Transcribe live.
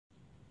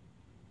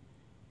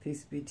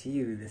Peace be to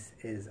you. This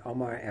is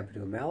Omar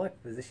Abdul Malik,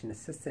 physician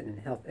assistant and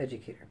health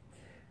educator.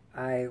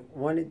 I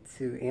wanted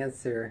to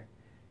answer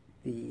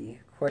the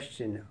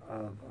question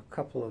of a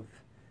couple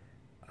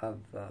of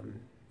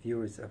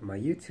viewers of my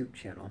YouTube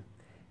channel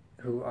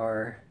who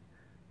are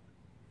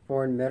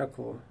foreign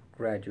medical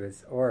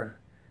graduates or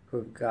who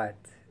have got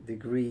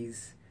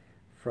degrees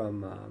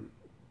from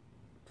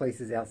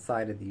places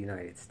outside of the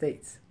United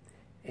States.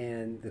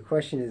 And the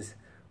question is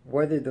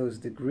whether those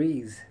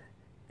degrees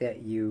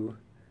that you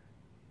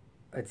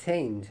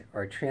attained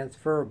are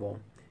transferable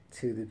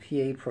to the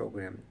PA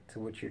program to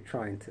which you're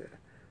trying to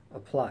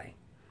apply.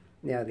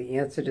 Now, the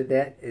answer to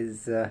that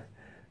is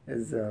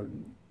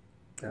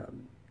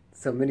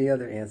so many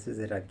other answers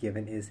that I've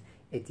given is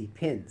it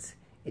depends.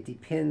 It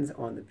depends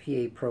on the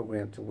PA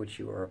program to which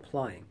you are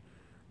applying.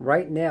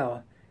 Right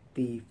now,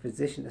 the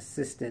physician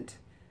assistant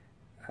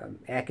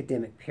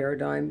academic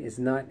paradigm is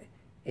not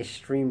as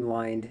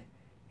streamlined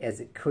as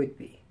it could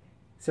be.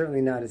 Certainly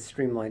not as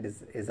streamlined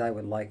as I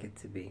would like it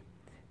to be.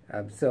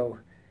 So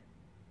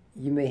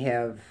you may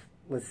have,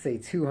 let's say,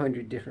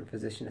 200 different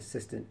physician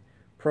assistant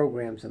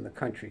programs in the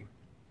country.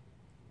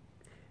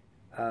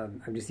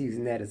 I'm just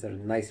using that as a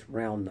nice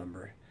round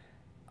number.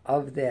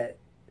 Of that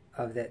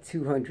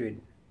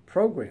 200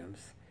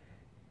 programs,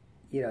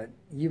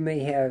 you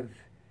may have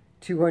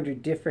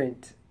 200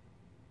 different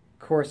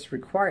course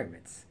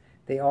requirements.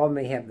 They all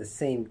may have the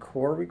same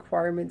core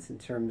requirements in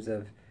terms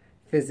of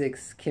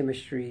physics,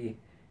 chemistry,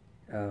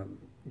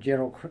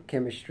 general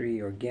chemistry,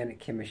 organic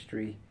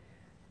chemistry,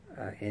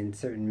 and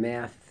certain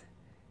math,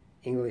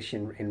 English,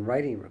 and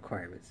writing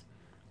requirements.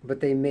 But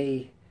they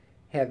may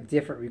have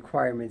different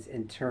requirements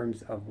in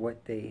terms of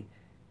what they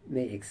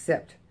may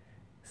accept.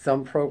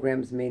 Some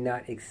programs may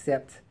not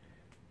accept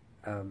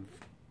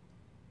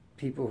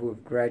people who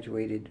have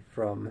graduated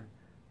from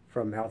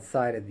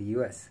outside of the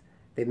U.S.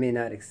 They may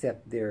not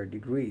accept their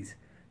degrees.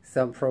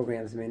 Some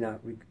programs may not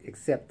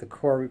accept the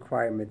core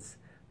requirements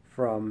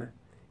from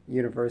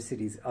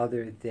universities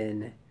other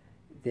than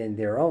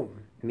their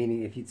own.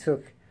 Meaning, if you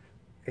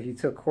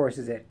took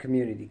courses at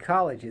community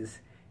colleges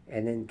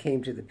and then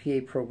came to the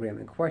PA program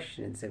in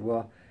question and said,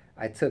 well,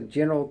 I took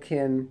general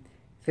chem,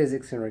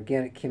 physics, and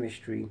organic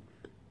chemistry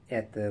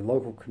at the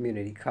local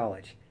community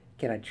college.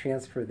 Can I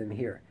transfer them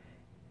here?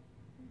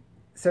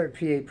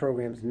 Certain PA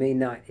programs may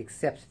not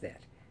accept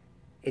that.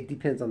 It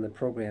depends on the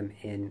program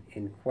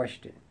in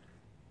question.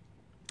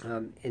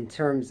 In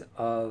terms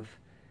of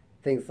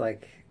things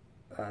like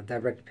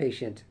direct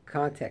patient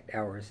contact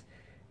hours,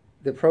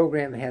 the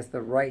program has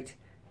the right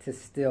to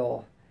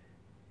still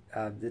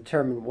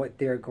determine what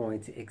they're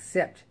going to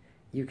accept.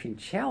 You can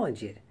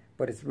challenge it,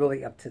 but it's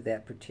really up to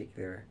that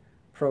particular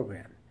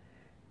program.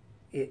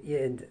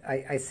 And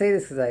I say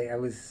this because I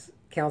was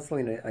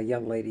counseling a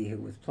young lady who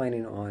was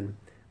planning on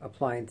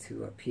applying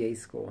to a PA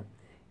school,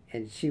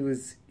 and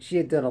she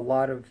had done a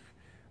lot of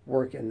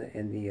work in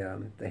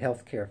the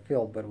healthcare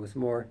field, but it was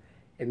more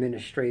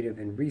administrative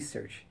and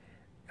research.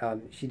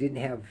 She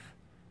didn't have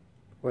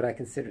what I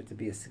consider to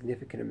be a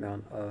significant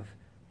amount of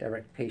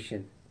direct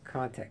patient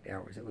contact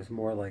hours. It was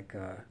more like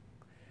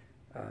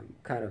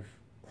kind of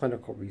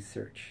clinical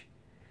research.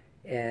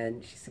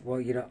 And she said,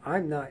 well,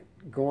 I'm not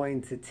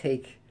going to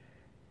take,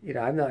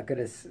 I'm not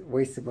going to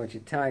waste a bunch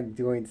of time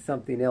doing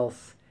something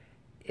else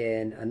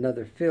in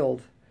another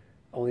field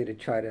only to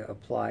try to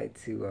apply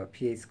to a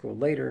PA school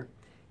later.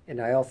 And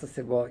I also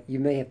said, well, you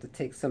may have to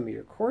take some of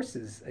your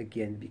courses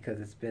again because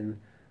it's been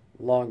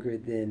longer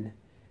than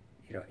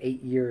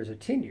 8 years or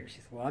 10 years. She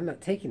said, well, I'm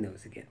not taking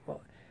those again.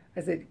 Well,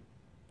 I said,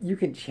 you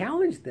can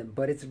challenge them,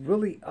 but it's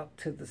really up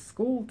to the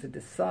school to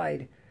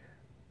decide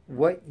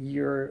what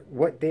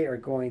they are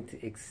going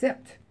to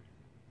accept.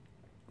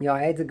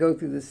 I had to go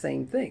through the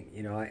same thing.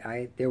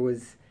 There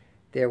was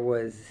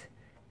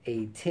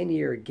a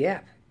 10-year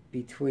gap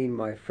between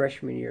my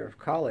freshman year of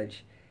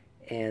college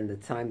and the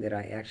time that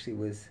I actually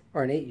was,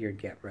 or an 8-year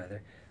gap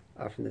rather,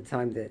 from the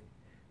time that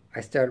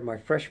I started my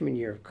freshman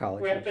year of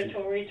college.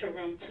 Respiratory to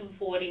room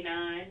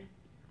 249.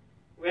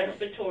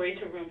 Respiratory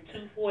to room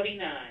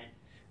 249.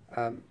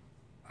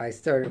 I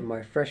started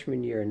my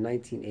freshman year in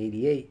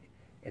 1988,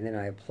 and then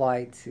I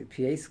applied to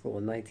PA school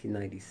in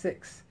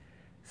 1996.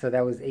 So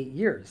that was 8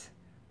 years.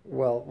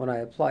 Well, when I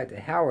applied to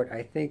Howard,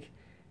 I think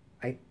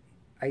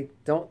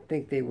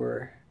they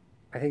were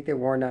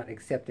not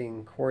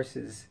accepting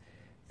courses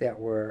that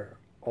were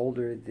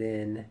older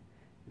than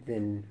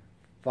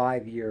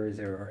 5 years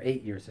or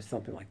 8 years or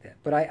something like that.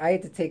 But I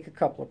had to take a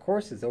couple of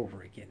courses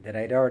over again that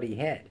I'd already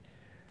had.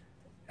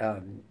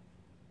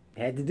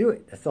 Had to do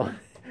it. That's all.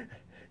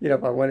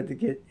 If I wanted to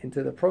get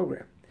into the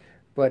program.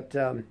 But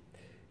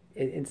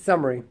in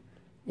summary,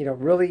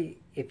 really,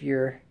 if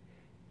you're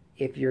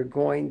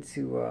going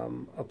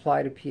to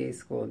apply to PA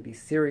school and be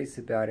serious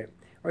about it,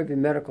 or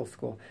even medical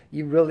school,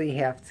 you really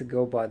have to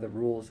go by the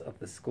rules of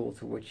the school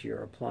to which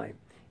you're applying.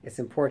 It's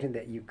important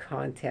that you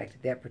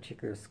contact that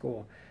particular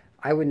school.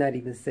 I would not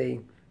even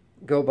say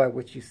go by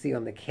what you see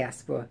on the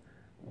CASPA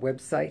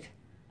website.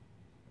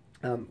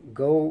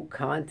 Go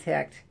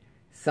contact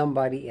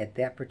somebody at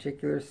that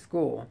particular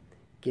school,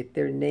 get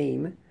their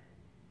name,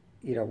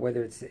 you know,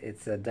 whether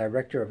it's a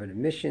director of an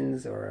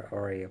admissions or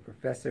a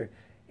professor,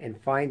 and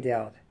find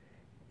out,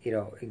 you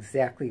know,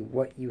 exactly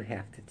what you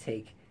have to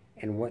take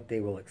and what they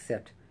will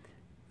accept.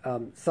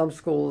 Some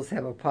schools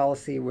have a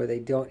policy where they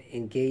don't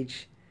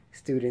engage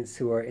students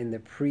who are in the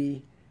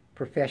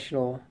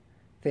pre-professional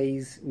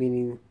phase,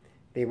 meaning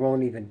they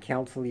won't even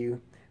counsel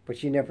you,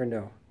 but you never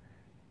know.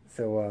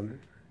 So,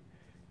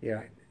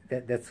 yeah,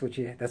 that's what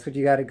you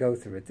got to go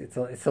through.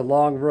 It's a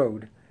long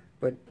road,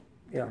 but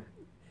you know,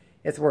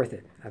 it's worth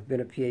it. I've been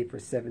a PA for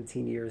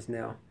 17 years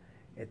now.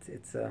 It's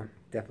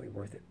definitely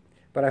worth it.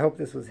 But I hope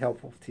this was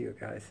helpful to you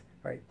guys.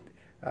 All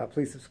right,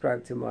 please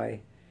subscribe to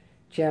my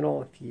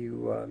channel if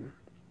you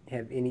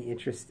have any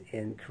interest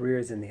in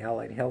careers in the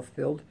allied health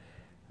field,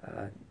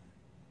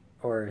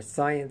 or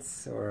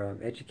science, or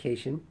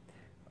education,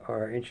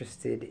 or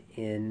interested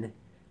in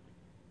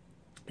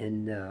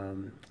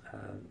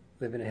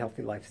living a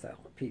healthy lifestyle.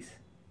 Peace.